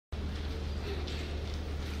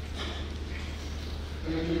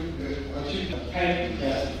kindly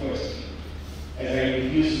just first, as I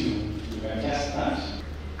introduce you, you can just stand.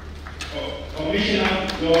 Commissioner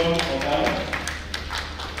John Obama,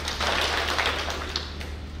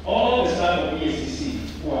 all the staff of EACC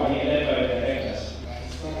who are here led by the directors.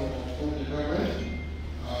 Staff of the government,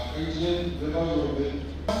 President, members of the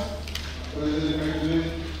President,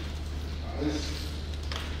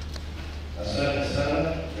 Asante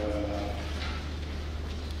sana.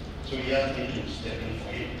 So he asked me to step in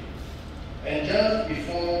for him. And just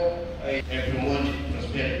before I promote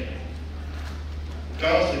prosperity,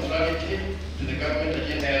 ground centrality to the government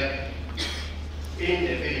agenda in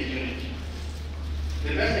the village unity.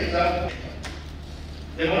 The best example,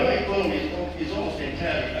 the modern economy is almost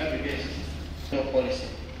entirely agri-based. No policy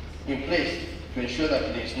in place to ensure that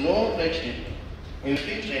there is no red tape in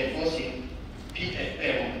enforcing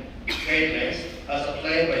P&M guidelines as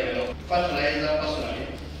applied by the law. Fertilizer personally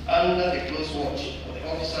under the close watch of the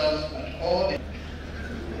officers and all the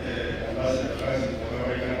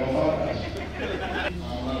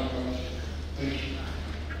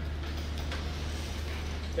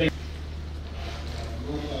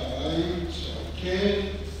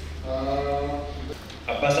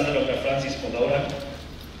Ambassador Dr. Francis Modaura,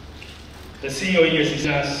 the CEO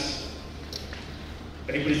EACC,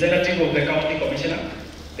 representative of the County Commissioner,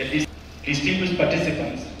 the distinguished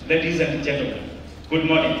participants, ladies and gentlemen, good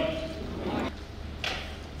morning.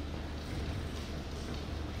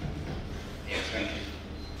 Yes, thank you.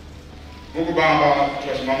 Mungu Baba,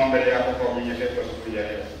 tunasimama mbele yako kwa unyenyekevu asubuhi ya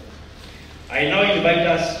leo. I now invite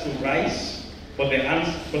us to rise for the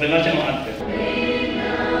national anthem.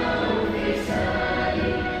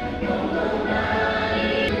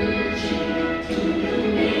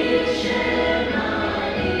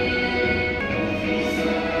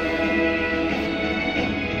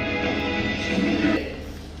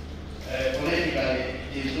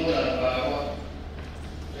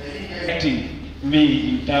 Me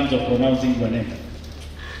in terms of pronouncing your name.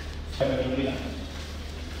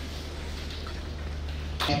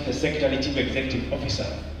 The Secretary Chief Executive Officer.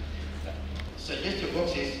 Suggestive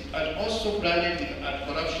boxes and also branded with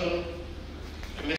anti-corruption